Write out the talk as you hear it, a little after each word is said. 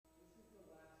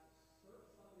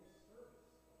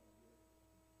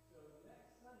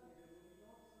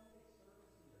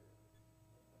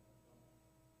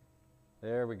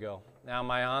There we go. Now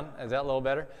am I on? Is that a little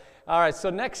better? All right,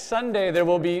 so next Sunday there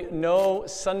will be no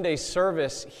Sunday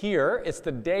service here. It's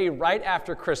the day right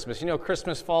after Christmas. You know,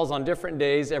 Christmas falls on different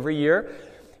days every year.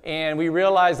 And we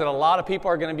realize that a lot of people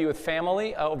are going to be with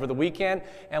family over the weekend.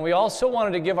 And we also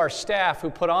wanted to give our staff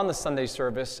who put on the Sunday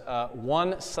service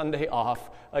one Sunday off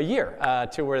a year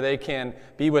to where they can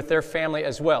be with their family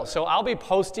as well. So I'll be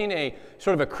posting a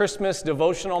sort of a Christmas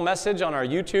devotional message on our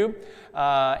YouTube.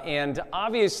 And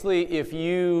obviously, if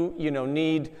you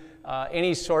need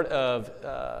any sort of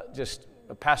just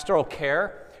pastoral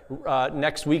care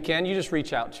next weekend, you just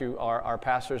reach out to our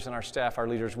pastors and our staff, our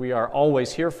leaders. We are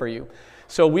always here for you.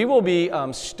 So we will be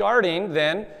starting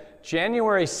then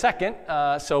January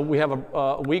 2nd. So we have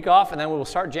a week off, and then we will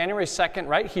start January 2nd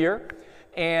right here.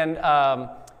 And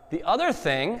the other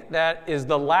thing that is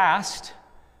the last,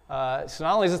 so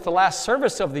not only is this the last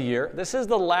service of the year, this is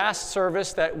the last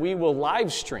service that we will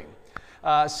live stream.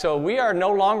 So we are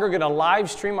no longer going to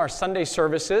live stream our Sunday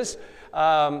services.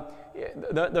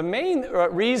 The main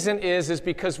reason is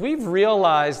because we've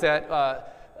realized that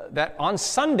that on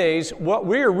Sundays, what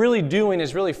we're really doing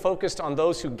is really focused on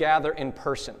those who gather in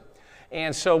person.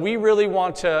 And so we really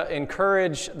want to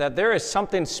encourage that there is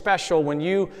something special when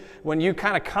you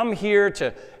kind of come here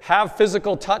to have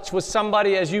physical touch with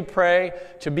somebody as you pray,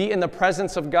 to be in the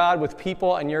presence of God with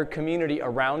people in your community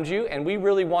around you. And we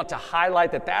really want to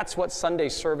highlight that that's what Sunday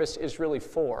service is really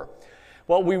for.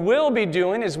 What we will be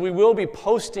doing is we will be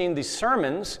posting the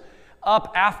sermons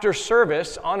up after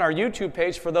service on our YouTube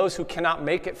page for those who cannot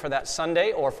make it for that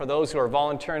Sunday, or for those who are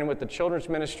volunteering with the children's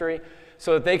ministry,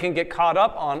 so that they can get caught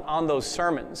up on those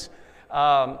sermons.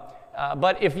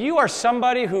 But if you are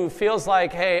somebody who feels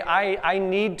like, hey, I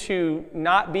need to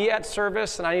not be at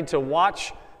service and I need to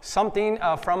watch something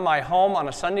from my home on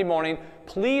a Sunday morning,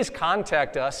 please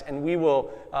contact us and we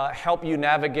will help you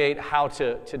navigate how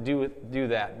to do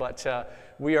that. But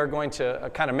we are going to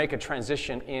kind of make a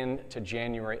transition into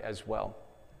January as well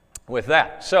with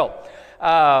that. So,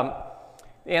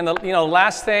 and the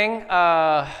last thing,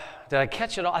 did I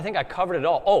catch it all? I think I covered it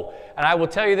all. Oh, and I will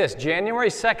tell you this, January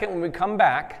 2nd when we come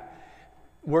back,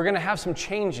 we're going to have some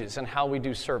changes in how we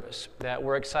do service that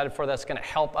we're excited for. That's going to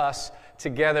help us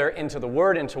together into the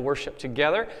Word, into worship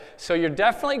together. So you're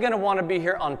definitely going to want to be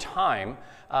here on time,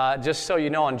 just so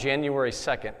you know, on January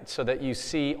 2nd, so that you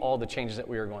see all the changes that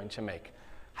we are going to make.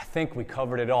 I think we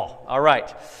covered it all. All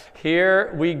right,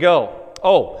 here we go.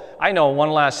 Oh, I know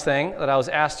one last thing that I was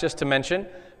asked just to mention.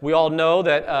 We all know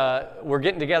that we're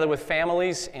getting together with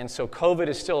families, and so COVID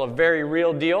is still a very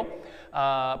real deal.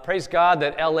 Praise God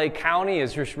that LA County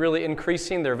is just really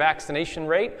increasing their vaccination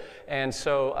rate, and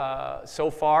so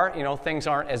so far, things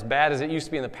aren't as bad as it used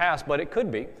to be in the past, but it could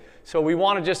be. So we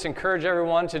want to just encourage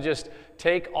everyone to just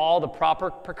take all the proper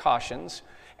precautions.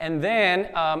 And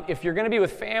then if you're going to be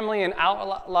with family and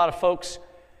out, a lot of folks,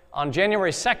 on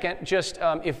January 2nd, just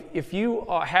if you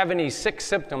have any sick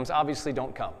symptoms, obviously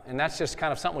don't come. And that's just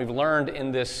kind of something we've learned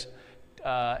in this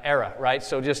era, right?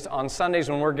 So just on Sundays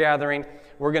when we're gathering,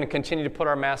 we're going to continue to put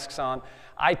our masks on.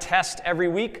 I test every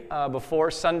week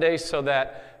before Sunday so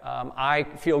that I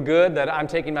feel good that I'm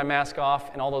taking my mask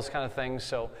off and all those kind of things.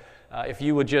 So if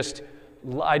you would just,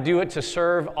 I do it to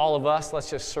serve all of us. Let's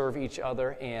just serve each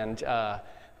other and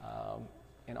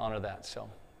honor that. So.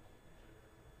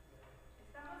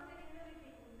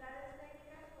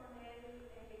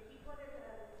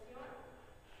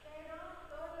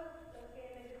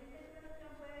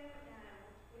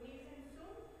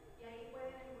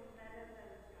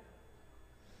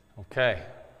 Okay.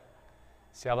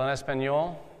 Si hablan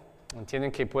español,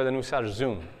 entienden que pueden usar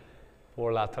Zoom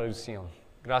por la traducción.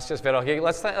 Gracias, Vero. Okay,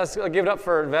 let's give it up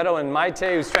for Vero and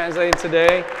Maite, who's translating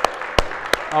today.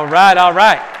 All right, all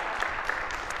right.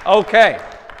 Okay,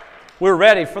 we're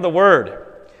ready for the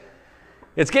Word.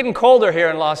 It's getting colder here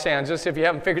in Los Angeles, if you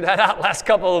haven't figured that out last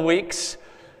couple of weeks.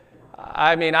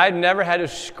 I mean, I've never had to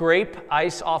scrape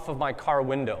ice off of my car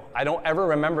window. I don't ever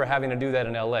remember having to do that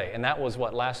in LA, and that was,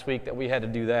 last week that we had to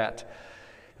do that.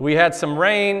 We had some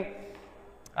rain.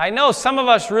 I know some of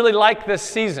us really like this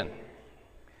season.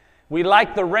 We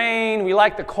like the rain, we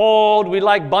like the cold, we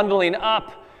like bundling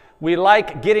up, we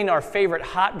like getting our favorite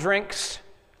hot drinks.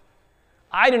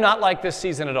 I do not like this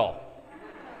season at all.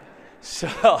 So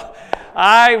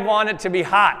I want it to be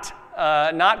hot,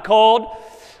 not cold.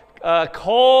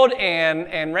 Cold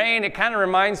and rain, it kind of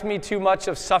reminds me too much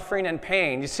of suffering and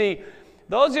pain. You see,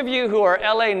 those of you who are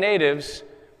LA natives,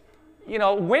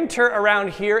 winter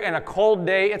around here and a cold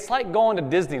day, it's like going to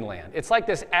Disneyland. It's like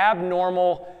this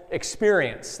abnormal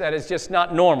experience that is just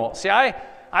not normal. See, I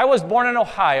was born in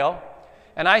Ohio,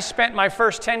 and I spent my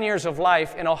first 10 years of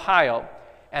life in Ohio.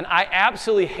 And I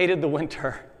absolutely hated the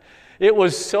winter. It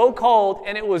was so cold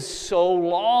and it was so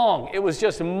long. It was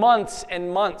just months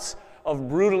and months of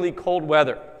brutally cold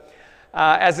weather.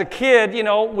 As a kid,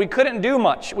 we couldn't do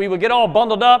much. We would get all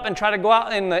bundled up and try to go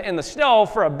out in the snow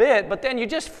for a bit, but then you're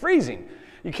just freezing.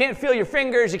 You can't feel your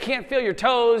fingers, you can't feel your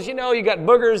toes, you got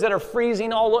boogers that are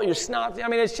freezing all over your snot.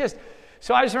 It's just,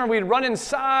 so I just remember we'd run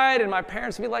inside and my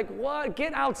parents would be like, what,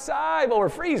 get outside, well, we're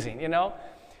freezing,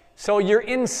 So you're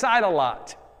inside a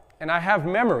lot. And I have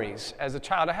memories as a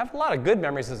child. I have a lot of good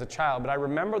memories as a child, but I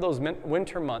remember those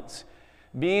winter months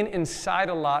being inside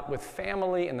a lot with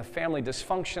family and the family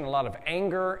dysfunction, a lot of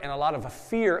anger, and a lot of a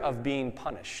fear of being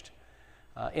punished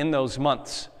in those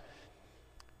months.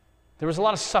 There was a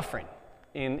lot of suffering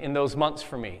in those months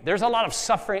for me. There's a lot of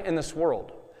suffering in this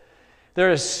world.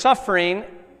 There is suffering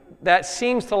that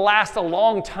seems to last a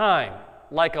long time,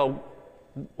 like a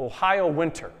Ohio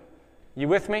winter. You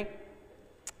with me?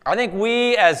 I think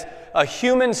we as a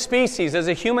human species, as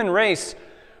a human race,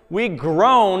 we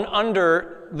groan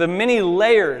under the many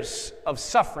layers of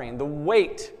suffering, the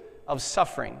weight of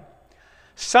suffering.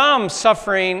 Some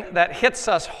suffering that hits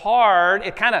us hard,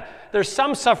 there's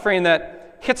some suffering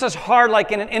that hits us hard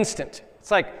like in an instant. It's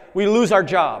like we lose our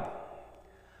job,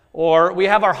 or we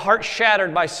have our heart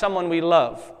shattered by someone we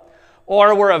love,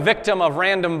 or we're a victim of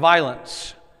random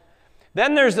violence.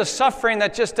 Then there's the suffering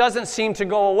that just doesn't seem to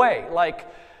go away, like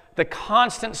the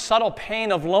constant subtle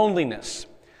pain of loneliness,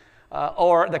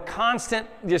 or the constant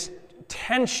just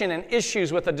tension and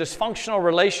issues with a dysfunctional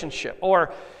relationship,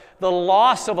 or the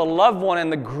loss of a loved one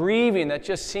and the grieving that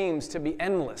just seems to be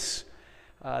endless.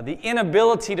 The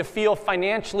inability to feel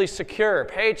financially secure,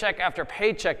 paycheck after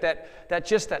paycheck,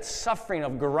 that suffering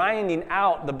of grinding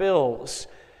out the bills,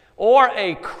 or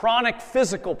a chronic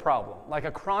physical problem, like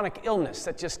a chronic illness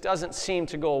that just doesn't seem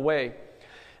to go away.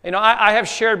 I have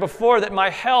shared before that my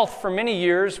health for many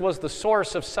years was the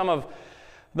source of some of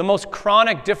the most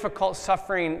chronic, difficult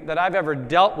suffering that I've ever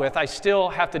dealt with. I still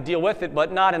have to deal with it,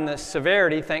 but not in the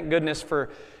severity, thank goodness, for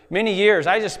many years.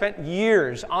 I just spent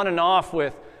years on and off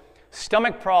with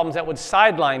stomach problems that would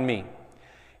sideline me.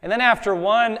 And then after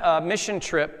one mission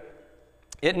trip,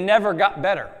 it never got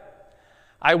better.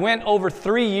 I went over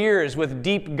 3 years with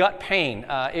deep gut pain.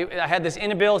 I had this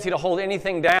inability to hold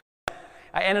anything down.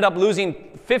 I ended up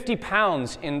losing 50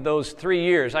 pounds in those 3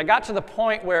 years. I got to the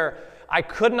point where I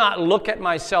could not look at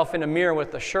myself in a mirror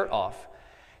with the shirt off.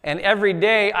 And every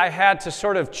day I had to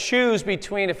sort of choose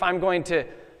between if I'm going to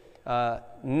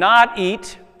not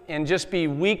eat and just be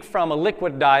weak from a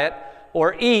liquid diet,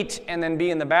 or eat and then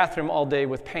be in the bathroom all day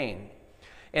with pain.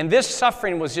 And this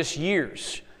suffering was just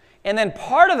years. And then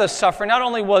part of the suffering not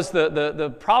only was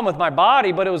the problem with my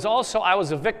body, but it was also I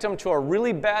was a victim to a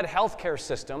really bad healthcare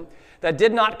system that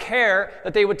did not care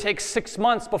that they would take 6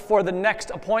 months before the next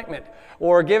appointment,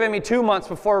 or giving me 2 months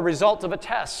before a result of a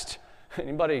test.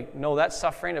 Anybody know that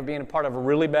suffering of being a part of a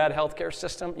really bad healthcare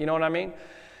system? You know what I mean?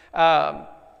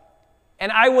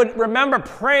 And I would remember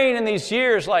praying in these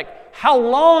years like, how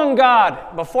long,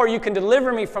 God, before you can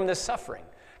deliver me from this suffering?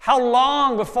 How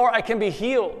long before I can be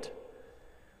healed?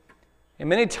 And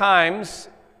many times,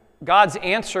 God's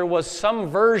answer was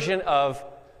some version of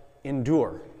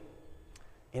endure.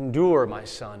 Endure, my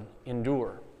son,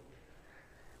 endure.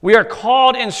 We are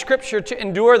called in Scripture to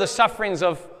endure the sufferings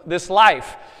of this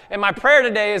life. And my prayer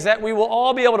today is that we will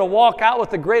all be able to walk out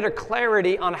with a greater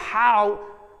clarity on how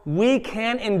we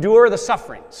can endure the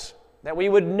sufferings. That we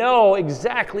would know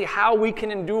exactly how we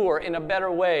can endure in a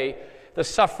better way the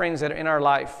sufferings that are in our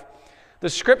life. The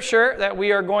Scripture that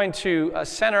we are going to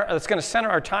center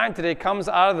our time today comes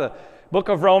out of the book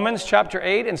of Romans, chapter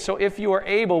 8. And so if you are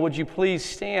able, would you please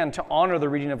stand to honor the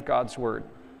reading of God's Word?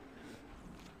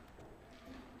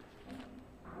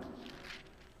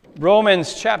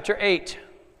 Romans chapter 8,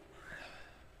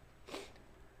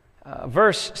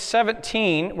 verse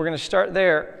 17. We're going to start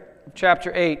there,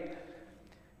 chapter 8.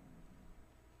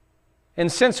 And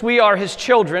since we are His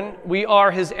children, we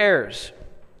are His heirs.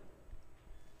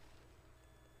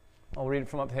 I'll read it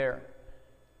from up there.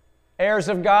 Heirs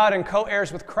of God and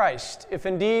co-heirs with Christ, if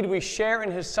indeed we share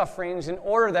in His sufferings, in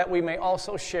order that we may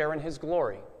also share in His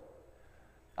glory.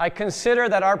 I consider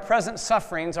that our present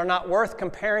sufferings are not worth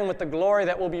comparing with the glory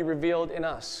that will be revealed in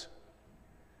us.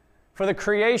 For the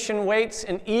creation waits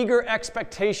in eager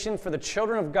expectation for the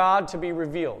children of God to be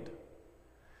revealed.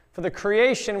 For the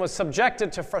creation was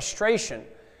subjected to frustration,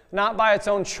 not by its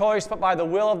own choice, but by the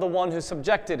will of the one who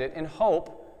subjected it, in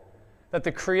hope that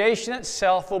the creation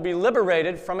itself will be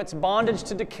liberated from its bondage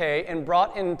to decay and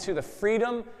brought into the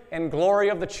freedom and glory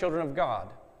of the children of God.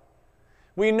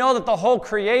 We know that the whole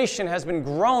creation has been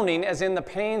groaning as in the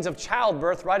pains of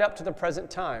childbirth right up to the present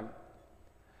time.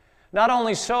 Not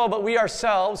only so, but we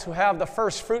ourselves who have the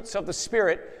first fruits of the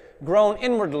Spirit groan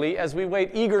inwardly as we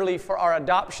wait eagerly for our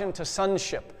adoption to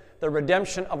sonship, the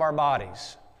redemption of our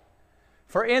bodies.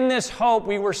 For in this hope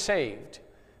we were saved.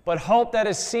 But hope that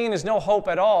is seen is no hope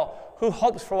at all. Who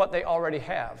hopes for what they already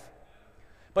have?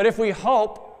 But if we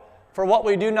hope for what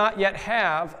we do not yet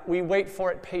have, we wait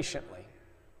for it patiently.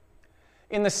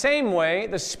 In the same way,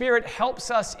 the Spirit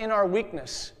helps us in our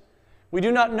weakness. We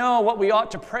do not know what we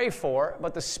ought to pray for,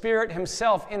 but the Spirit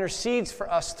Himself intercedes for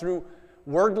us through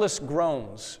wordless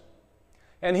groans.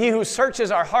 And He who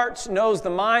searches our hearts knows the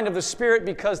mind of the Spirit,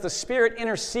 because the Spirit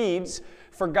intercedes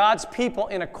for God's people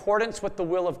in accordance with the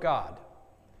will of God.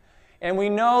 And we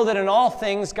know that in all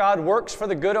things God works for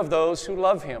the good of those who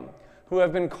love Him, who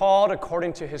have been called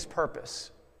according to His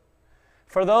purpose.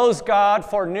 For those God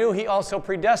foreknew, He also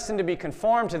predestined to be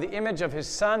conformed to the image of His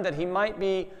Son, that He might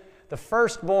be the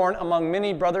firstborn among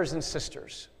many brothers and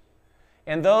sisters.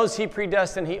 And those He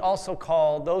predestined, He also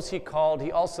called. Those He called,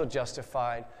 He also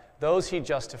justified. Those He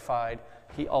justified,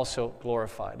 He also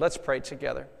glorified. Let's pray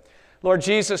together. Lord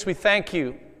Jesus, we thank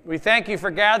You. We thank You for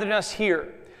gathering us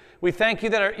here. We thank You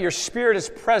that Your Spirit is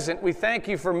present. We thank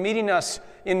You for meeting us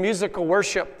in musical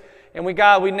worship. And we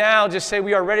now just say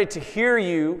we are ready to hear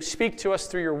You speak to us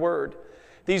through Your Word.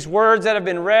 These words that have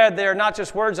been read, they are not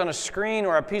just words on a screen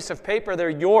or a piece of paper. They're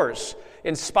Yours,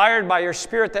 inspired by Your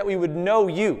Spirit, that we would know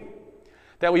You,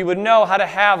 that we would know how to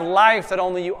have life that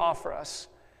only You offer us.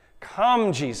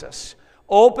 Come, Jesus.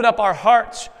 Open up our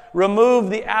hearts. Remove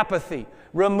the apathy.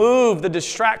 Remove the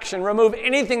distraction. Remove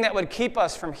anything that would keep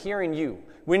us from hearing You.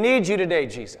 We need You today,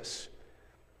 Jesus.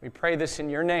 We pray this in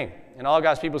Your name. And all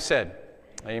God's people said,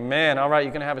 amen. All right,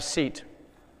 you can have a seat.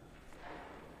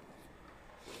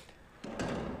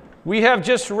 We have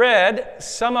just read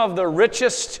some of the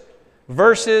richest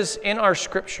verses in our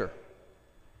Scripture.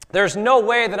 There's no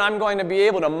way that I'm going to be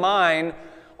able to mine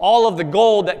all of the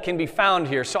gold that can be found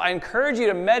here. So I encourage you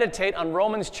to meditate on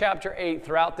Romans chapter 8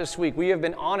 throughout this week. We have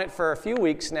been on it for a few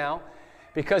weeks now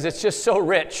because it's just so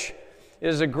rich. It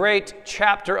is a great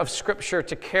chapter of Scripture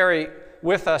to carry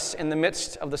with us in the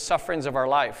midst of the sufferings of our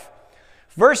life.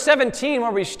 Verse 17,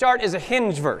 where we start, is a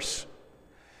hinge verse.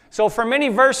 So for many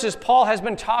verses, Paul has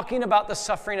been talking about the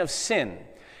suffering of sin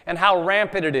and how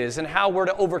rampant it is and how we're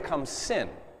to overcome sin.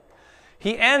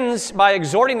 He ends by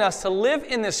exhorting us to live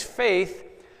in this faith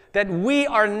that we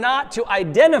are not to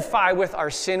identify with our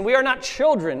sin. We are not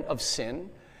children of sin.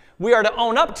 We are to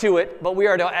own up to it, but we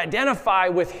are to identify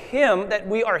with Him that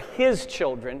we are His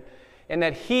children and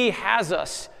that He has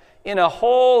us in a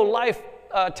whole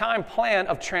lifetime plan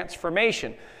of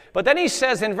transformation. But then he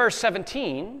says in verse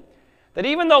 17 that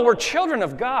even though we're children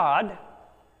of God,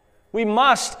 we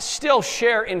must still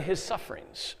share in His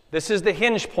sufferings. This is the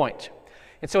hinge point.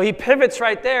 And so he pivots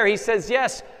right there. He says,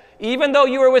 yes, even though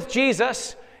you are with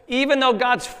Jesus, even though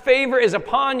God's favor is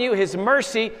upon you, His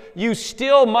mercy, you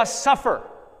still must suffer.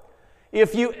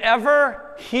 If you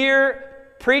ever hear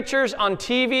preachers on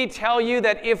TV tell you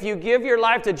that if you give your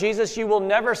life to Jesus, you will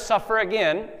never suffer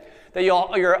again, that you'll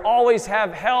always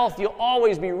have health, you'll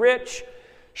always be rich,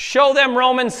 show them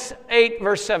Romans 8,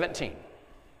 verse 17,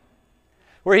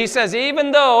 where he says,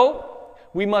 even though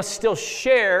we must still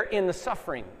share in the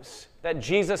sufferings that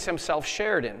Jesus Himself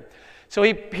shared in. So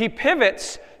he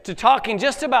pivots to talking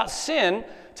just about sin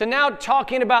to now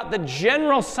talking about the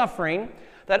general suffering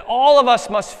that all of us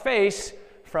must face,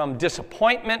 from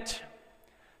disappointment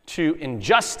to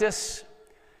injustice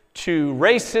to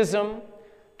racism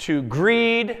to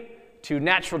greed to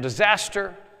natural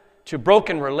disaster to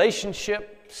broken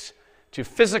relationships to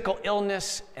physical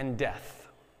illness and death.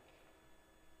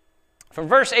 From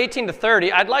verse 18 to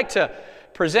 30, I'd like to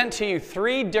present to you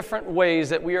 3 different ways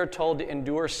that we are told to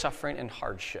endure suffering and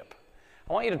hardship.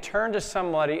 I want you to turn to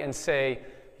somebody and say,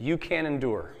 you can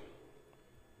endure.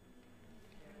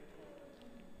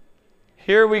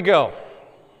 Here we go.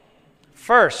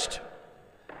 First,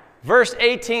 verse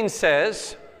 18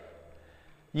 says,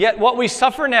 yet what we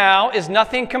suffer now is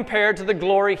nothing compared to the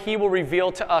glory He will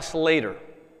reveal to us later.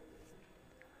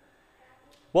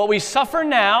 What we suffer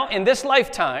now in this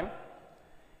lifetime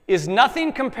is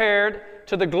nothing compared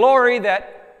to the glory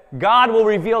that God will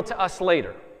reveal to us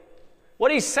later.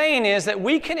 What he's saying is that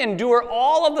we can endure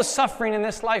all of the suffering in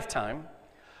this lifetime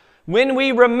when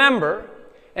we remember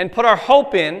and put our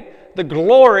hope in the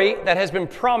glory that has been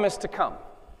promised to come.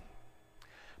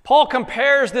 Paul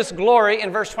compares this glory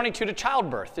in verse 22 to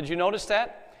childbirth. Did you notice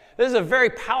that? This is a very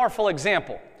powerful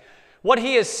example. What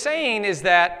he is saying is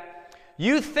that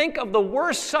you think of the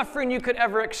worst suffering you could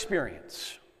ever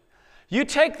experience. You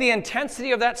take the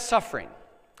intensity of that suffering,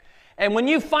 and when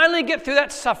you finally get through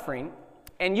that suffering,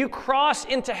 and you cross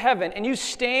into heaven, and you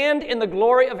stand in the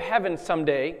glory of heaven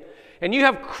someday, and you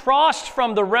have crossed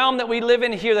from the realm that we live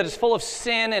in here that is full of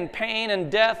sin and pain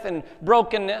and death and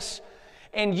brokenness,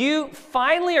 and you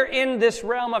finally are in this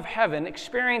realm of heaven,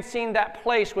 experiencing that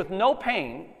place with no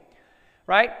pain,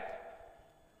 right?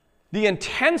 The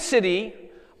intensity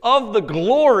of the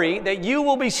glory that you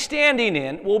will be standing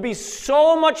in will be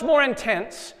so much more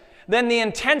intense than the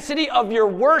intensity of your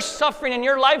worst suffering in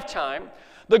your lifetime.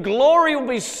 The glory will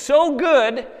be so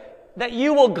good that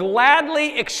you will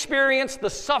gladly experience the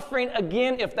suffering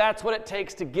again if that's what it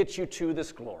takes to get you to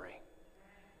this glory.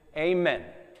 Amen.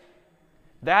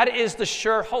 That is the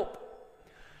sure hope.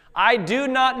 I do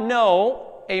not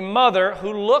know a mother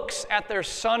who looks at their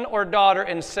son or daughter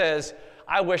and says,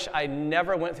 I wish I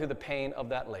never went through the pain of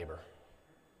that labor.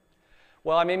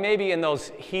 Well, I mean, maybe in those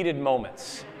heated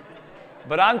moments.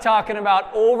 But I'm talking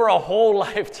about over a whole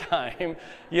lifetime.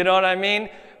 You know what I mean?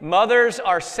 Mothers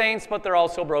are saints, but they're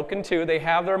also broken too. They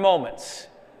have their moments.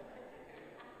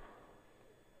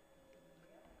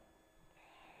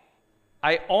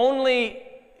 I only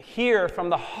hear from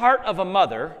the heart of a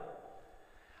mother,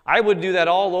 I would do that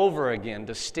all over again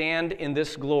to stand in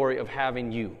this glory of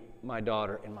having you, my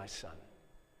daughter and my son.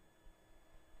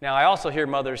 Now, I also hear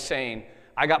mothers saying,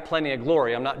 I got plenty of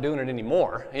glory, I'm not doing it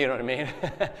anymore. You know what I mean?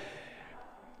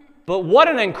 But what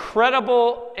an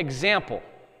incredible example.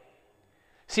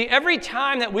 See, every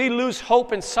time that we lose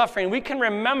hope and suffering, we can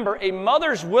remember a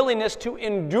mother's willingness to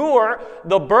endure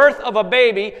the birth of a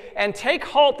baby and take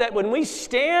hope that when we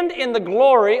stand in the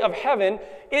glory of heaven,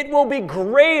 it will be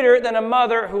greater than a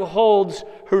mother who holds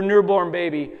her newborn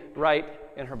baby right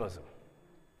in her bosom.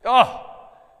 Oh,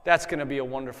 that's going to be a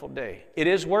wonderful day. It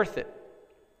is worth it.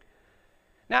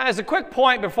 Now, as a quick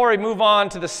point before we move on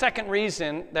to the second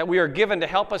reason that we are given to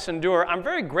help us endure, I'm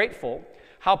very grateful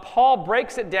how Paul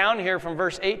breaks it down here from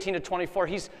verse 18 to 24.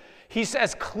 He's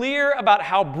as clear about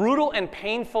how brutal and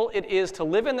painful it is to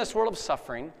live in this world of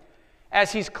suffering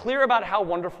as he's clear about how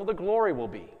wonderful the glory will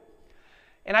be.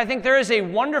 And I think there is a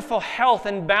wonderful health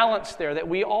and balance there that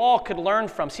we all could learn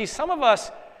from. See, some of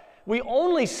us, we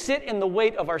only sit in the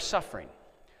weight of our suffering.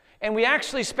 And we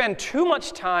actually spend too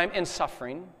much time in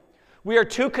suffering. We are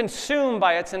too consumed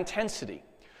by its intensity.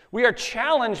 We are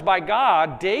challenged by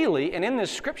God daily and in this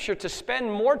scripture to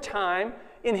spend more time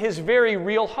in His very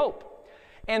real hope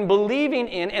and believing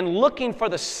in and looking for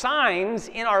the signs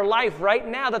in our life right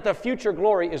now that the future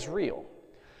glory is real.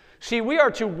 See, we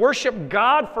are to worship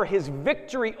God for His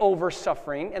victory over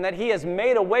suffering and that He has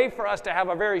made a way for us to have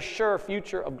a very sure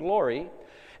future of glory,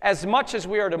 as much as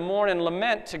we are to mourn and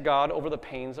lament to God over the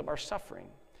pains of our suffering.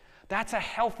 That's a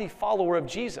healthy follower of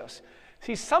Jesus.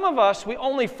 See, some of us, we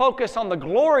only focus on the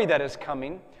glory that is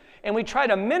coming, and we try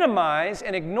to minimize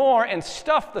and ignore and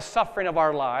stuff the suffering of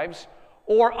our lives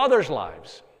or others'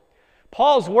 lives.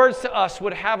 Paul's words to us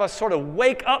would have us sort of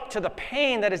wake up to the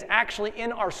pain that is actually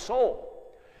in our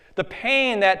soul, the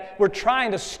pain that we're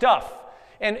trying to stuff,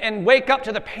 and wake up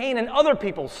to the pain in other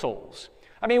people's souls.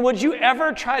 I mean, would you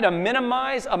ever try to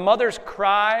minimize a mother's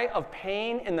cry of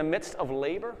pain in the midst of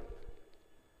labor?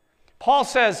 Paul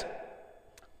says,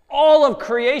 all of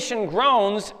creation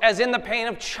groans as in the pain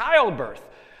of childbirth.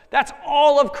 That's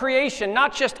all of creation,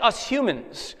 not just us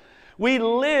humans. We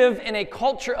live in a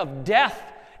culture of death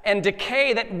and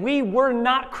decay that we were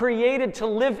not created to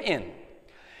live in.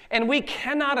 And we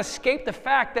cannot escape the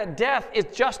fact that death is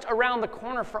just around the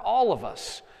corner for all of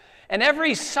us. And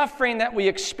every suffering that we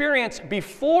experience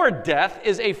before death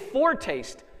is a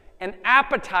foretaste, an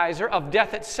appetizer of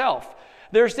death itself.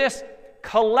 There's this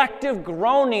collective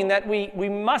groaning that we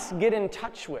must get in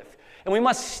touch with, and we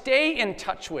must stay in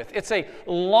touch with. It's a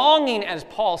longing, as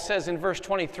Paul says in verse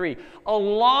 23, a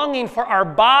longing for our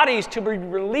bodies to be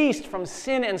released from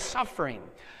sin and suffering.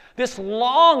 This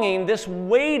longing, this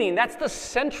waiting, that's the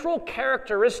central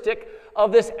characteristic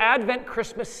of this Advent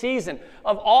Christmas season,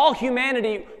 of all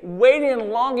humanity waiting and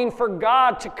longing for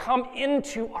God to come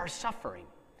into our suffering.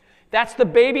 That's the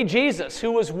baby Jesus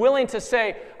who was willing to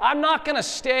say, I'm not going to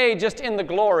stay just in the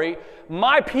glory.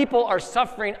 My people are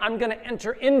suffering. I'm going to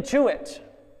enter into it.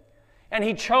 And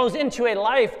He chose into a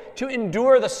life to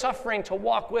endure the suffering, to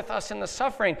walk with us in the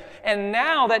suffering. And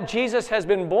now that Jesus has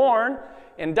been born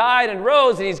and died and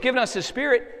rose and He's given us His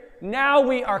Spirit, now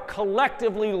we are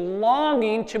collectively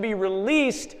longing to be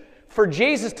released for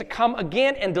Jesus to come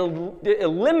again and to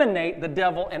eliminate the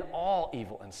devil and all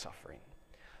evil and suffering.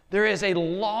 There is a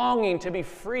longing to be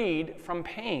freed from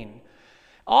pain.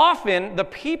 Often, the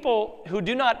people who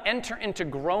do not enter into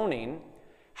groaning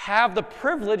have the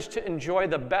privilege to enjoy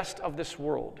the best of this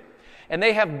world, and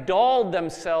they have dulled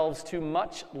themselves to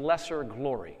much lesser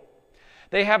glory.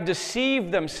 They have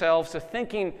deceived themselves to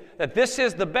thinking that this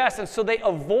is the best, and so they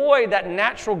avoid that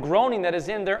natural groaning that is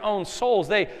in their own souls.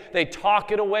 They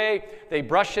talk it away, they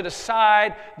brush it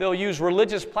aside, they'll use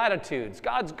religious platitudes.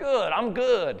 God's good, I'm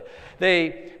good.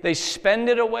 They spend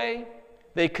it away,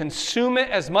 they consume it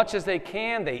as much as they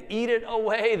can, they eat it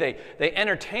away, they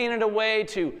entertain it away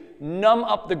to numb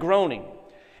up the groaning.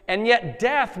 And yet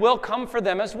death will come for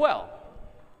them as well.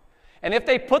 And if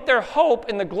they put their hope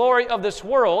in the glory of this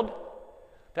world,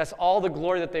 that's all the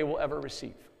glory that they will ever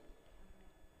receive.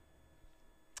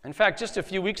 In fact, just a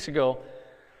few weeks ago,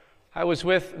 I was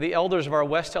with the elders of our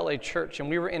West LA church, and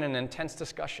we were in an intense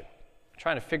discussion,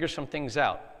 trying to figure some things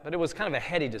out. But it was kind of a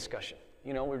heady discussion.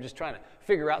 You know, we were just trying to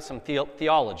figure out some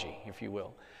theology, if you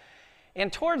will.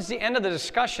 And towards the end of the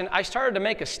discussion, I started to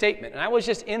make a statement. And I was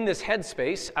just in this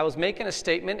headspace. I was making a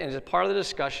statement as a part of the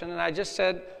discussion, and I just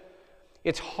said,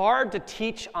 it's hard to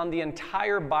teach on the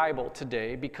entire Bible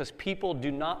today because people do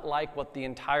not like what the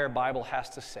entire Bible has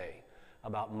to say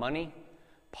about money,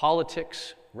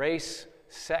 politics, race,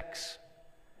 sex.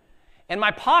 And my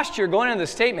posture going into the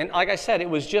statement, like I said, it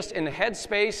was just in the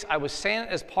headspace. I was saying it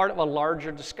as part of a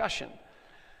larger discussion.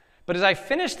 But as I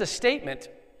finished the statement,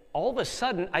 all of a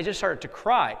sudden, I just started to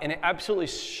cry, and it absolutely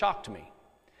shocked me.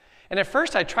 And at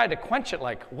first, I tried to quench it,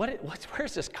 like,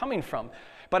 where's this coming from?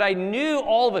 But I knew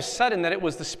all of a sudden that it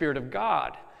was the Spirit of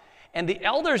God. And the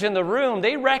elders in the room,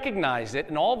 they recognized it,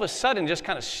 and all of a sudden just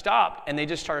kind of stopped, and they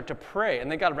just started to pray.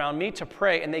 And they got around me to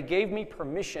pray, and they gave me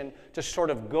permission to sort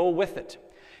of go with it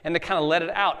and to kind of let it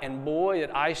out. And boy,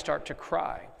 did I start to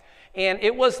cry. And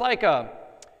it was like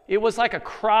a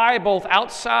cry both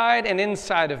outside and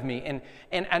inside of me.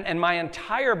 And my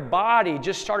entire body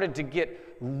just started to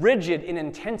get rigid in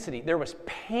intensity. There was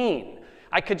pain.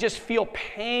 I could just feel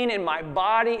pain in my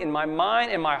body, in my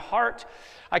mind, in my heart.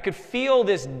 I could feel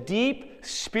this deep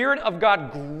Spirit of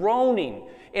God groaning.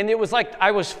 And it was like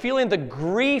I was feeling the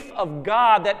grief of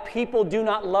God that people do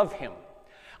not love Him.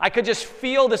 I could just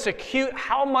feel this acute,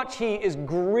 how much He is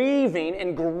grieving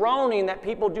and groaning that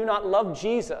people do not love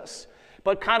Jesus,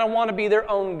 but kind of want to be their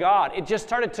own God. It just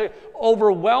started to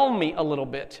overwhelm me a little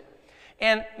bit.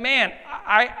 And man,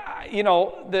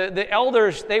 the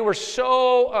elders, they were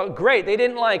so great. They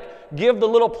didn't like give the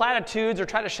little platitudes or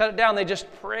try to shut it down. They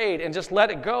just prayed and just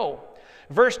let it go.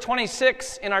 Verse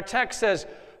 26 in our text says,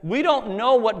 we don't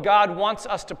know what God wants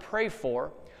us to pray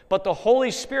for, but the Holy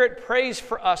Spirit prays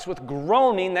for us with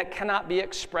groaning that cannot be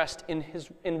expressed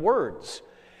in words.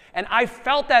 And I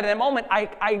felt that in a moment.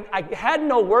 I had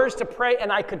no words to pray,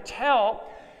 and I could tell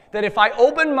that if I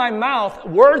opened my mouth,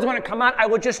 words wouldn't come out, I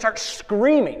would just start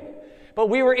screaming. But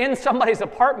we were in somebody's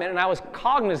apartment, and I was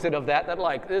cognizant of that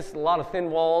like, there's a lot of thin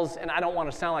walls, and I don't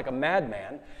want to sound like a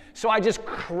madman. So I just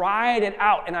cried it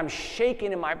out, and I'm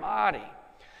shaking in my body.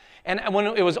 And when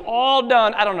it was all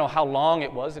done, I don't know how long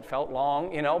it was. It felt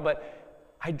long, but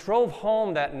I drove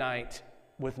home that night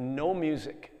with no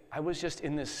music. I was just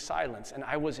in this silence, and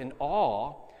I was in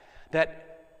awe that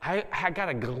I got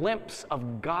a glimpse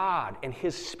of God and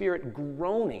His Spirit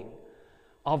groaning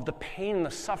of the pain and the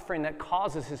suffering that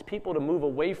causes His people to move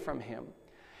away from Him.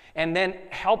 And then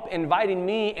inviting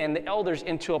me and the elders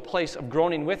into a place of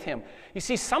groaning with Him. You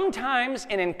see, sometimes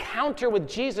an encounter with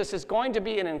Jesus is going to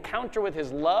be an encounter with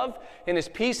His love and His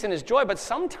peace and His joy, but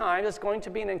sometimes it's going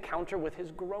to be an encounter with His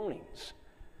groanings.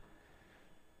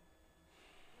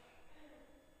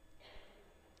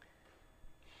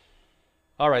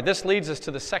 All right, this leads us to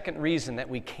the second reason that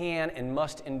we can and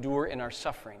must endure in our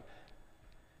suffering.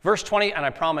 Verse 20, and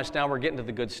I promise now we're getting to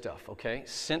the good stuff, okay?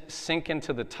 Sink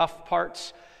into the tough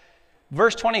parts.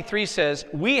 Verse 23 says,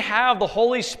 we have the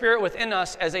Holy Spirit within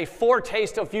us as a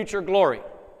foretaste of future glory.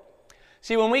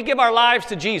 See, when we give our lives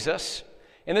to Jesus,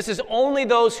 and this is only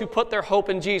those who put their hope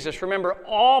in Jesus. Remember,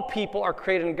 all people are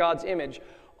created in God's image.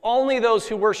 Only those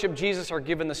who worship Jesus are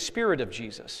given the Spirit of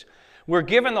Jesus. We're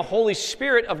given the Holy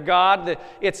Spirit of God.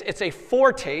 It's a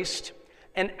foretaste,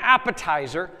 an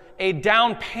appetizer, a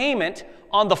down payment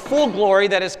on the full glory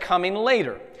that is coming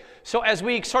later. So as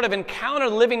we sort of encounter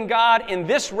the living God in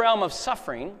this realm of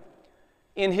suffering,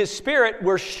 in His Spirit,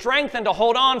 we're strengthened to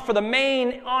hold on for the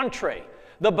main entree,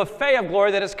 the buffet of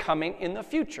glory that is coming in the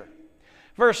future.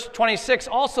 Verse 26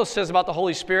 also says about the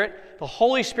Holy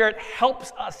Spirit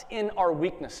helps us in our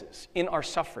weaknesses, in our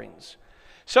sufferings.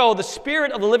 So the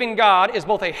Spirit of the living God is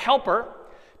both a helper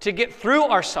to get through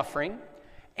our suffering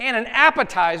and an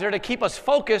appetizer to keep us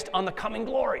focused on the coming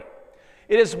glory.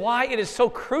 It is why it is so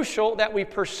crucial that we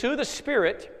pursue the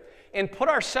Spirit and put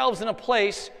ourselves in a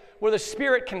place where the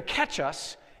Spirit can catch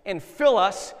us and fill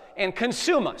us and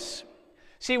consume us.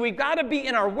 See, we've got to be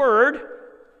in our Word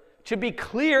to be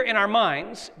clear in our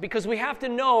minds, because we have to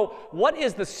know what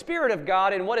is the Spirit of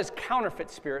God and what is counterfeit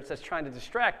spirits that's trying to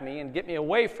distract me and get me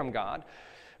away from God,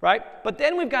 right? But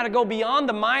then we've got to go beyond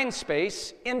the mind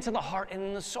space into the heart and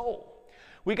in the soul.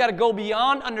 We've got to go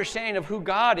beyond understanding of who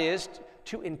God is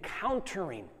to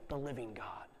encountering the living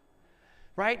God,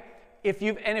 right? If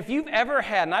you've ever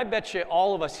had, and I bet you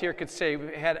all of us here could say,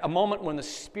 we had a moment when the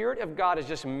Spirit of God is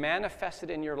just manifested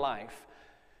in your life.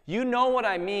 You know what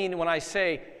I mean when I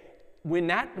say, when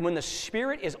the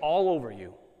Spirit is all over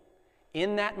you,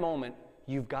 in that moment,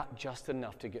 you've got just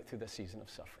enough to get through the season of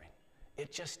suffering.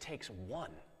 It just takes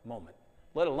one moment,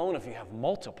 let alone if you have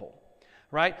multiple,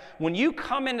 right? When you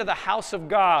come into the house of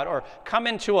God or come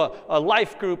into a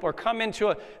life group or come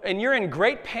into and you're in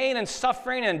great pain and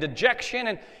suffering and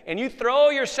dejection and you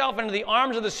throw yourself into the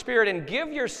arms of the Spirit and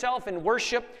give yourself in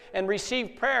worship and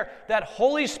receive prayer, that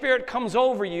Holy Spirit comes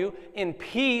over you in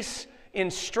peace, in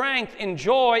strength, in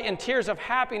joy, in tears of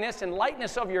happiness, in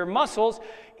lightness of your muscles.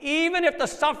 Even if the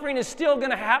suffering is still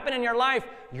going to happen in your life,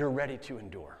 you're ready to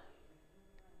endure.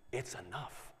 It's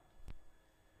enough.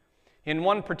 In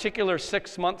one particular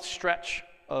 6-month stretch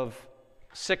of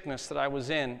sickness that I was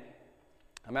in,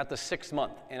 I'm at the 6th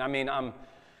month, and I mean,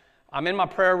 I'm in my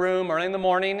prayer room early in the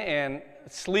morning, and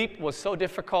sleep was so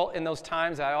difficult in those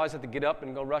times. I always had to get up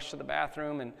and go rush to the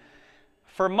bathroom, and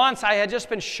for months I had just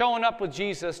been showing up with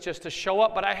Jesus just to show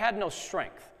up, but I had no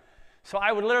strength. So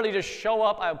I would literally just show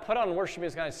up, I would put on worship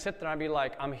music, and I'd sit there and I'd be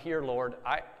like, I'm here, Lord.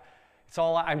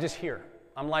 I'm just here.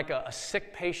 I'm like a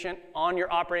sick patient on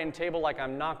your operating table, like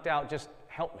I'm knocked out. Just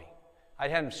help me. I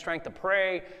didn't have strength to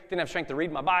pray, didn't have strength to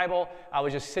read my Bible. I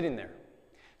was just sitting there.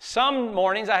 Some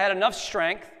mornings I had enough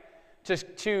strength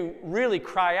to really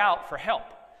cry out for help.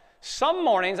 Some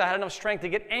mornings I had enough strength to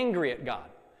get angry at God.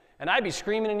 And I'd be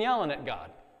screaming and yelling at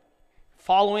God,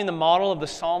 following the model of the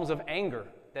Psalms of anger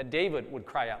that David would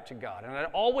cry out to God. And I'd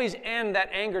always end that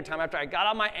anger time after I got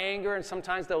out my anger and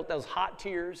sometimes those hot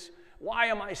tears. Why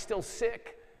am I still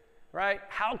sick, right?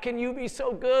 How can you be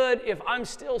so good if I'm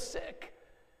still sick?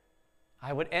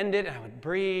 I would end it, and I would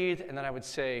breathe, and then I would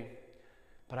say,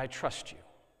 but I trust you.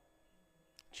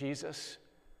 Jesus,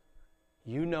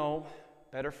 you know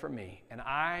better for me, and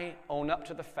I own up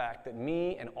to the fact that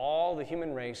me and all the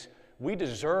human race, we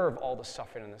deserve all the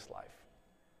suffering in this life.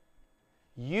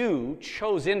 You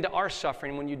chose into our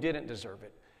suffering when you didn't deserve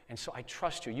it, and so I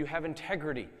trust you. You have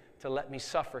integrity to let me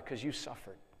suffer because you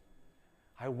suffered.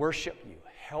 I worship you.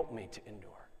 Help me to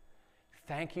endure.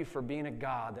 Thank you for being a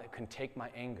God that can take my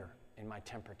anger and my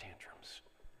temper tantrums.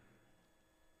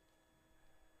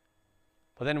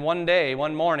 But then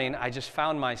one morning, I just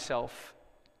found myself,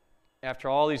 after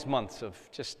all these months of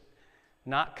just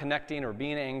not connecting or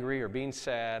being angry or being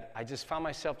sad, I just found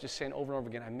myself just saying over and over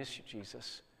again, I miss you,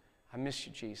 Jesus. I miss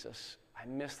you, Jesus. I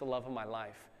miss the love of my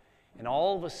life. And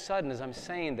all of a sudden, as I'm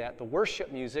saying that, the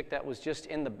worship music that was just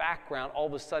in the background all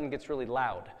of a sudden gets really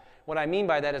loud. What I mean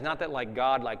by that is not that like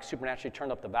God like supernaturally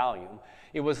turned up the volume.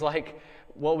 It was like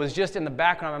what was just in the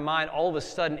background of my mind all of a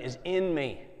sudden is in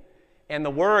me. And the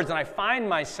words, and I find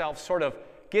myself sort of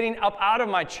getting up out of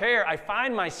my chair. I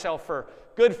find myself for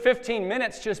good 15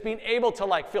 minutes just being able to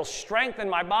like feel strength in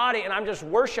my body, and I'm just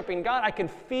worshiping God. I can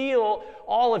feel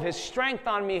all of His strength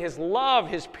on me, His love,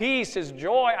 His peace, His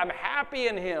joy. I'm happy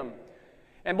in Him.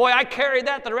 And boy, I carried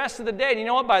that the rest of the day. And you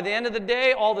know what? By the end of the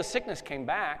day, all the sickness came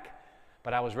back,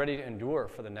 but I was ready to endure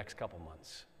for the next couple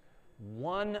months.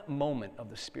 One moment of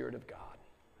the Spirit of God.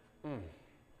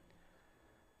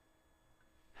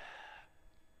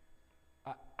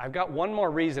 I've got one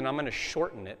more reason. I'm going to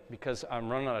shorten it because I'm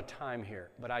running out of time here.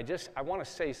 But I want to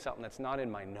say something that's not in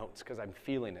my notes because I'm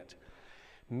feeling it.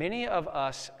 Many of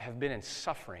us have been in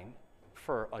suffering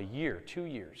for a year, 2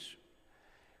 years.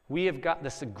 We have got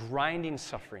this grinding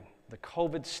suffering, the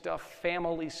COVID stuff,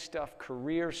 family stuff,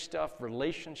 career stuff,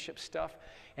 relationship stuff.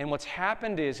 And what's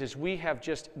happened is we have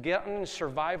just gotten in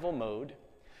survival mode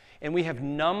and we have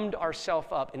numbed ourselves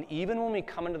up. And even when we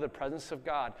come into the presence of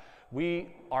God, we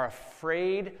are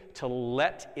afraid to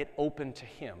let it open to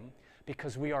Him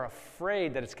because we are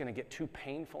afraid that it's going to get too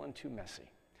painful and too messy.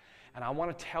 And I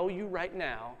want to tell you right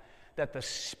now that the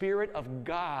Spirit of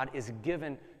God is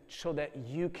given so that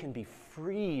you can be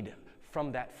freed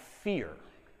from that fear.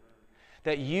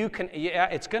 That you can,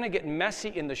 it's going to get messy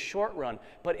in the short run,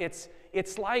 but it's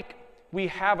like we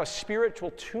have a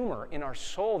spiritual tumor in our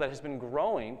soul that has been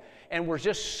growing, and we're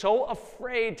just so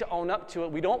afraid to own up to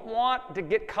it. We don't want to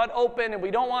get cut open, and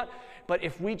we don't want, But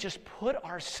if we just put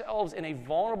ourselves in a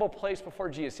vulnerable place before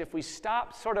Jesus, if we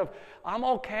stop sort of, I'm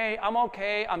okay,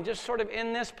 I'm just sort of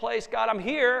in this place, God, I'm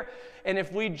here. And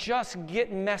if we just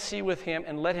get messy with him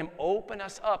and let him open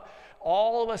us up,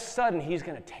 all of a sudden he's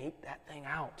going to take that thing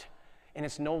out. And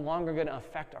it's no longer going to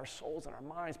affect our souls and our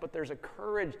minds, but there's a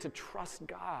courage to trust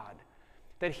God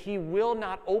that he will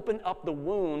not open up the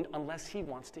wound unless he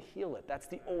wants to heal it. That's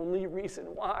the only reason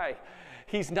why.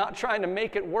 He's not trying to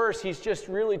make it worse. He's just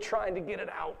really trying to get it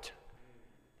out.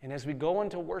 And as we go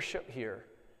into worship here,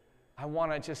 I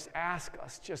want to just ask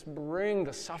us, just bring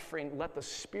the suffering. Let the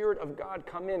Spirit of God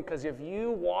come in, because if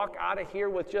you walk out of here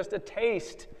with just a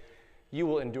taste, you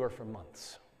will endure for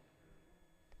months.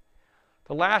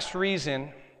 The last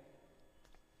reason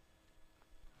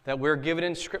that we're given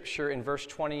in Scripture in verse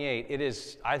 28, it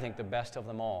is, I think, the best of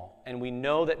them all. And we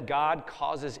know that God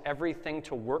causes everything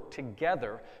to work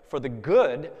together for the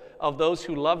good of those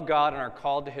who love God and are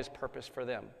called to his purpose for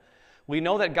them. We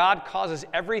know that God causes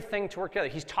everything to work together.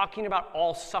 He's talking about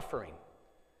all suffering,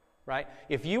 right?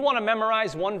 If you want to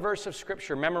memorize one verse of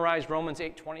Scripture, memorize Romans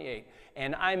 8:28.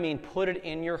 And I mean, put it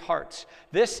in your hearts.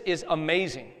 This is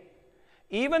amazing.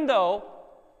 Even though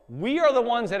we are the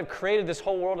ones that have created this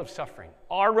whole world of suffering,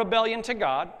 our rebellion to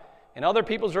God and other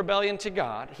people's rebellion to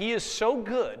God, he is so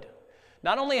good.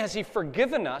 Not only has he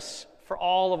forgiven us for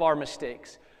all of our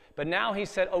mistakes, but now he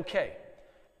said, okay,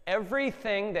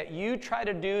 everything that you try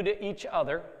to do to each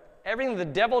other, everything the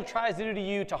devil tries to do to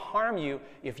you to harm you,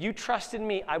 if you trust in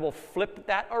me, I will flip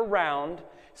that around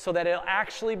so that it'll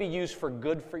actually be used for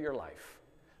good for your life.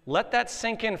 Let that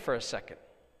sink in for a second.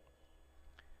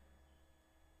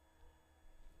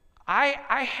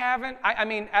 I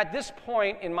mean, at this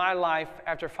point in my life,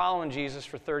 after following Jesus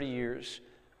for 30 years,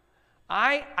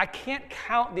 I can't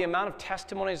count the amount of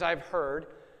testimonies I've heard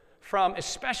from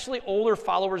especially older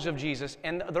followers of Jesus,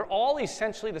 and they're all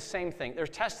essentially the same thing. There's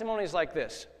testimonies like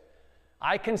this.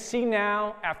 I can see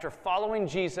now, after following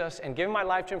Jesus and giving my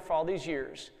life to him for all these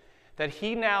years, that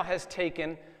he now has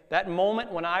taken that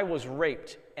moment when I was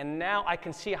raped, and now I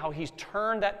can see how he's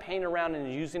turned that pain around and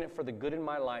is using it for the good in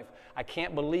my life. I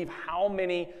can't believe how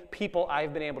many people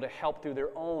I've been able to help through their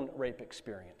own rape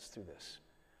experience through this.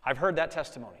 I've heard that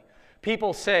testimony.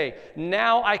 People say,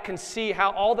 now I can see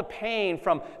how all the pain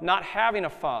from not having a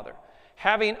father,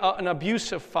 having an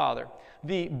abusive father,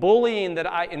 the bullying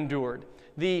that I endured,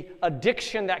 the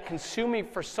addiction that consumed me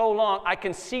for so long, I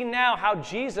can see now how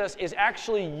Jesus is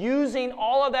actually using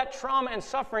all of that trauma and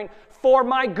suffering for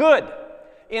my good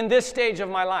in this stage of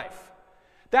my life.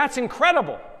 That's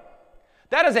incredible.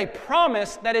 That is a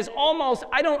promise that is almost,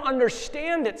 I don't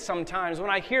understand it sometimes when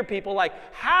I hear people like,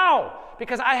 how?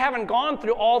 Because I haven't gone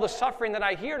through all the suffering that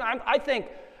I hear. And I think,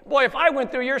 boy, if I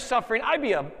went through your suffering, I'd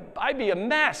be a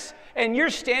mess. And you're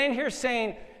standing here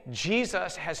saying,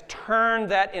 Jesus has turned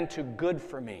that into good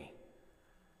for me.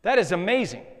 That is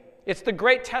amazing. It's the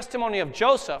great testimony of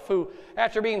Joseph, who,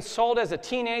 after being sold as a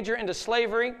teenager into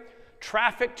slavery,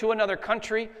 trafficked to another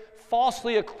country,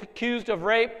 falsely accused of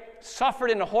rape,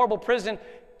 suffered in a horrible prison,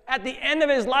 at the end of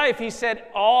his life, he said,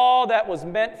 all that was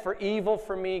meant for evil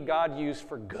for me, God used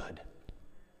for good.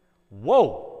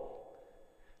 Whoa!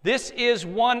 This is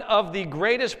one of the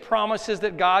greatest promises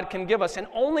that God can give us, and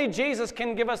only Jesus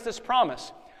can give us this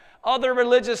promise. Other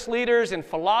religious leaders and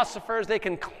philosophers, they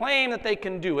can claim that they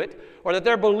can do it, or that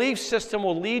their belief system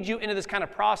will lead you into this kind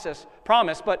of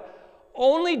promise, but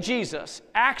only Jesus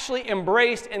actually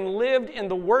embraced and lived in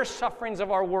the worst sufferings of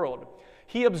our world.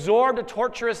 He absorbed a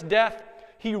torturous death.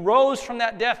 He rose from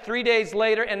that death 3 days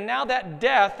later, and now that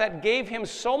death that gave him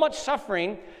so much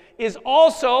suffering is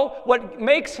also what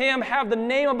makes him have the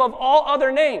name above all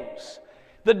other names.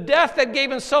 The death that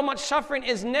gave him so much suffering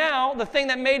is now the thing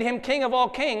that made him king of all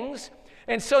kings.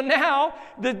 And so now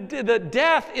the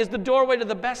death is the doorway to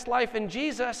the best life in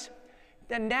Jesus.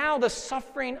 And now the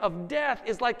suffering of death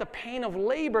is like the pain of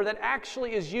labor that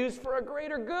actually is used for a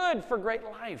greater good, for great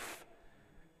life.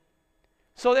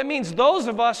 So that means those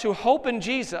of us who hope in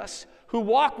Jesus, who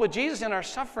walk with Jesus in our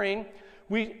suffering,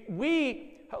 we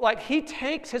like he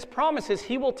takes his promises,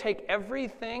 he will take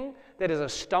everything that is a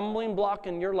stumbling block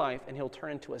in your life and he'll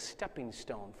turn into a stepping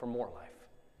stone for more life.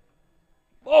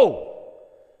 Whoa!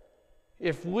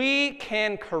 If we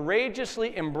can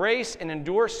courageously embrace and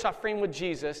endure suffering with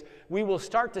Jesus, we will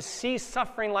start to see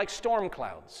suffering like storm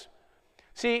clouds.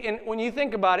 See, and when you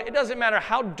think about it, it doesn't matter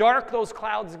how dark those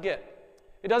clouds get.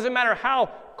 It doesn't matter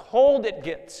how cold it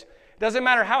gets. It doesn't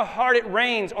matter how hard it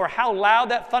rains or how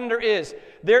loud that thunder is.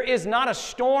 There is not a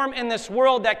storm in this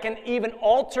world that can even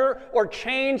alter or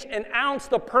change an ounce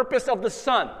the purpose of the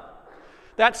sun.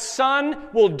 That sun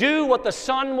will do what the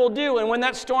sun will do. And when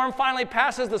that storm finally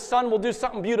passes, the sun will do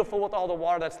something beautiful with all the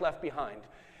water that's left behind.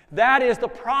 That is the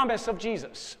promise of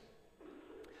Jesus.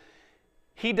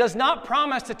 He does not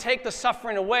promise to take the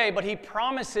suffering away, but he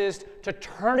promises to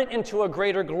turn it into a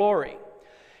greater glory.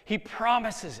 He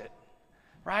promises it,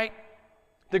 right?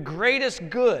 The greatest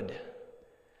good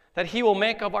that he will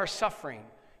make of our suffering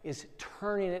is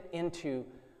turning it into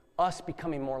us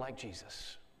becoming more like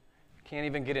Jesus. Can't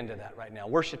even get into that right now.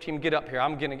 Worship team, get up here.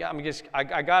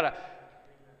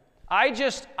 I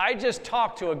just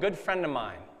talked to a good friend of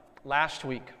mine last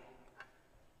week.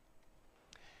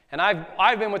 And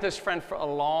I've been with this friend for a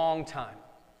long time.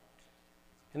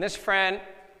 And this friend,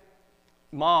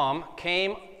 mom,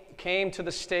 came to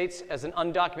the States as an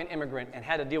undocumented immigrant and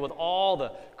had to deal with all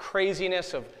the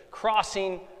craziness of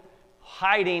crossing,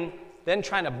 hiding, then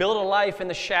trying to build a life in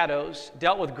the shadows,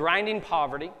 dealt with grinding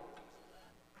poverty.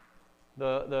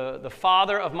 The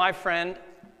father of my friend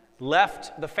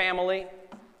left the family,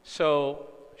 so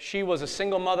she was a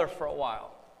single mother for a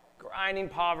while, grinding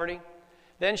poverty.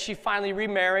 Then she finally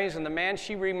remarries, and the man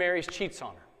she remarries cheats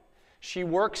on her. She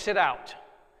works it out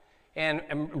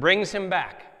and brings him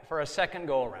back for a second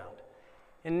go-around.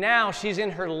 And now she's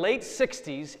in her late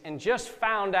 60s and just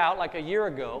found out like a year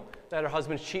ago that her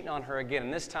husband's cheating on her again.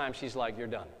 And this time she's like, you're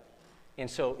done. And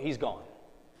so he's gone.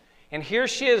 And here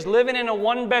she is living in a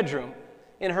one-bedroom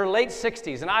in her late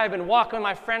 60s. And I have been walking with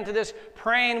my friend to this,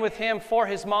 praying with him for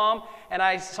his mom. And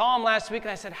I saw him last week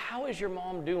and I said, how is your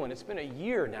mom doing? It's been a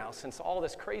year now since all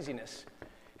this craziness.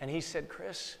 And he said,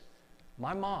 Chris,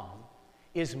 my mom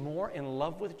is more in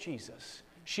love with Jesus.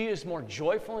 She is more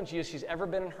joyful in Jesus she's ever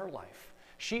been in her life.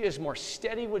 She is more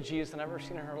steady with Jesus than I've ever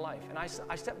seen in her life. And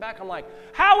I step back, I'm like,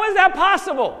 how is that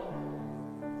possible?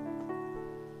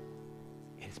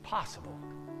 It's possible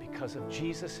because of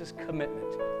Jesus'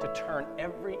 commitment to turn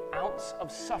every ounce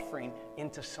of suffering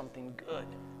into something good,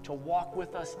 to walk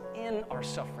with us in our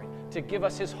suffering, to give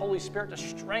us his Holy Spirit to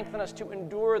strengthen us to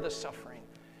endure the suffering.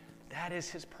 That is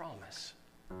his promise.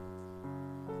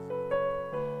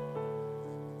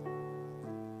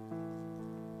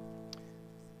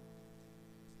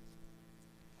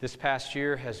 This past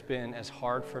year has been as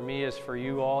hard for me as for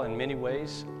you all in many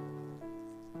ways.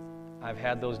 I've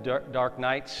had those dark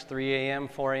nights, 3 a.m.,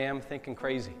 4 a.m., thinking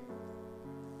crazy.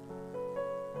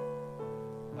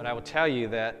 But I will tell you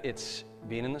that it's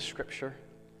being in the Scripture,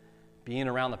 being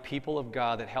around the people of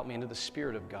God that helped me into the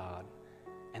Spirit of God,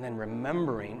 and then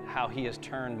remembering how he has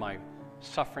turned my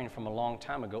suffering from a long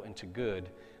time ago into good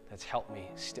that's helped me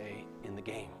stay in the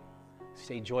game,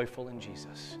 stay joyful in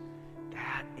Jesus.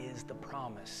 That is the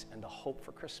promise and the hope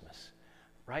for Christmas.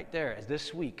 Right there, as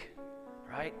this week,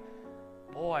 right?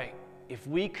 Boy, if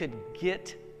we could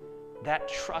get that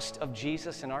trust of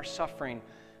Jesus in our suffering,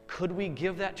 could we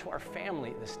give that to our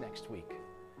family this next week?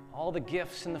 All the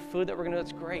gifts and the food that we're going to do,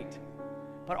 that's great.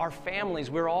 But our families,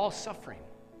 we're all suffering.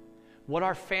 What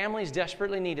our families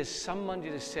desperately need is somebody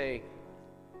to say,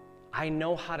 I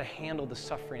know how to handle the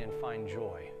suffering and find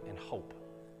joy and hope.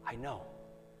 I know.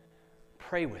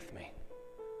 Pray with me.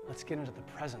 Let's get into the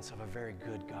presence of a very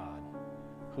good God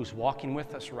who's walking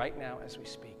with us right now as we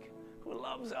speak, who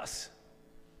loves us,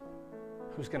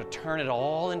 who's going to turn it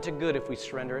all into good if we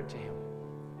surrender it to him.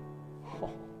 Oh,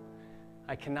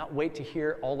 I cannot wait to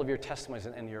hear all of your testimonies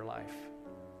at the end of your life.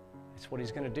 It's what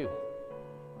he's going to do.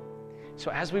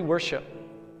 So as we worship,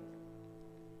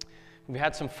 we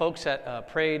had some folks that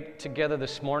prayed together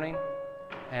this morning,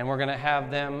 and we're going to have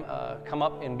them come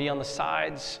up and be on the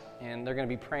sides, and they're going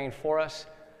to be praying for us.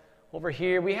 Over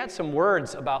here, we had some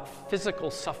words about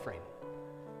physical suffering,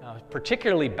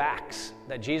 particularly backs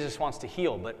that Jesus wants to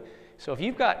heal. But so if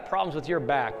you've got problems with your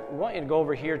back, we want you to go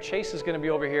over here. Chase is going to be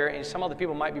over here, and some other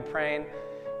people might be praying.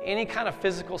 Any kind of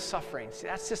physical suffering. See,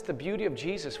 that's just the beauty of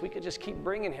Jesus. We could just keep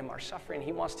bringing him our suffering.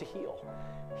 He wants to heal.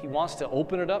 He wants to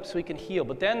open it up so he can heal.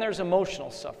 But then there's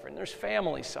emotional suffering. There's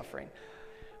family suffering.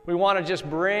 We want to just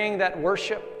bring that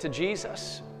worship to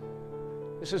Jesus.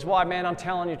 This is why, man, I'm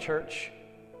telling you, church,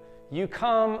 you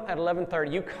come at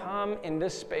 11:30, you come in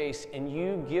this space and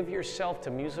you give yourself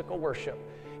to musical worship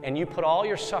and you put all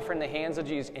your suffering in the hands of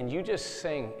Jesus and you just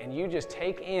sing and you just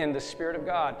take in the Spirit of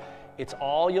God. It's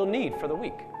all you'll need for the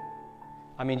week.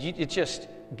 I mean, you just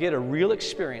get a real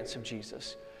experience of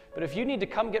Jesus. But if you need to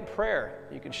come get prayer,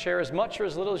 you can share as much or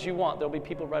as little as you want. There'll be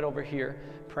people right over here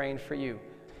praying for you.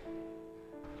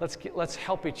 Let's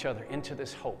help each other into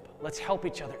this hope. Let's help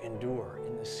each other endure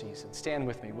in this season. Stand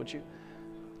with me, would you?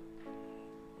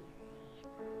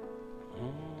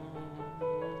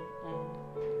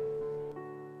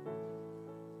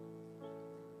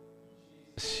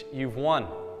 You've won.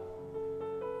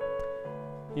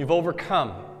 You've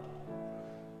overcome.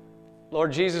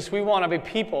 Lord Jesus, we want to be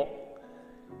people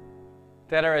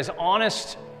that are as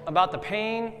honest about the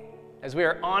pain as we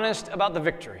are honest about the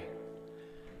victory.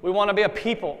 We want to be a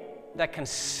people that can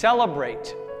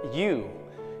celebrate you,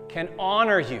 can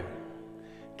honor you,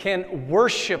 can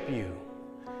worship you,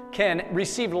 can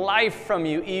receive life from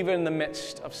you even in the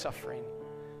midst of suffering.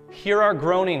 Hear our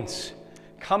groanings.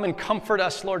 Come and comfort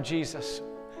us, Lord Jesus.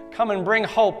 Come and bring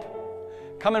hope.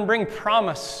 Come and bring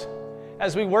promise.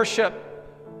 As we worship,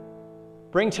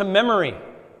 bring to memory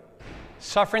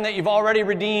suffering that you've already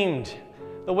redeemed,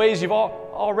 the ways you've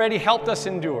already helped us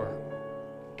endure.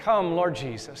 Come, Lord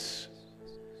Jesus.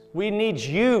 We need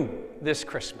you this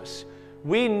Christmas.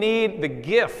 We need the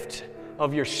gift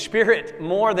of your Spirit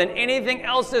more than anything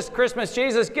else this Christmas.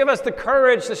 Jesus, give us the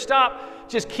courage to stop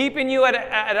just keeping you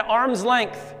at arm's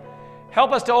length.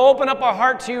 Help us to open up our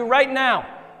heart to you right now.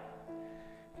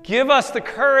 Give us the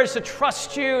courage to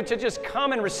trust you, to just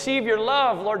come and receive your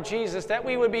love, Lord Jesus, that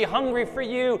we would be hungry for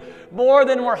you more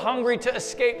than we're hungry to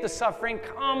escape the suffering.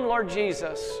 Come, Lord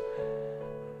Jesus.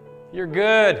 You're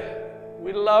good.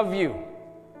 We love you.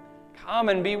 Come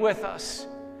and be with us.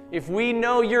 If we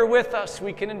know you're with us,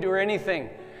 we can endure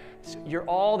anything. You're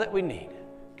all that we need.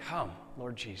 Come,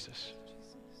 Lord Jesus.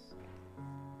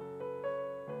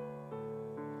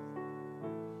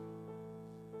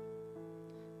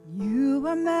 You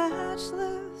are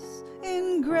matchless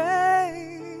in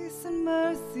grace and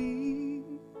mercy.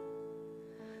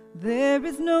 There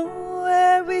is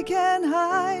nowhere we can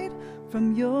hide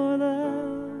from your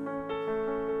love.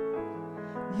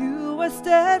 You are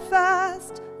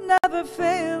steadfast, never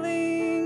failing.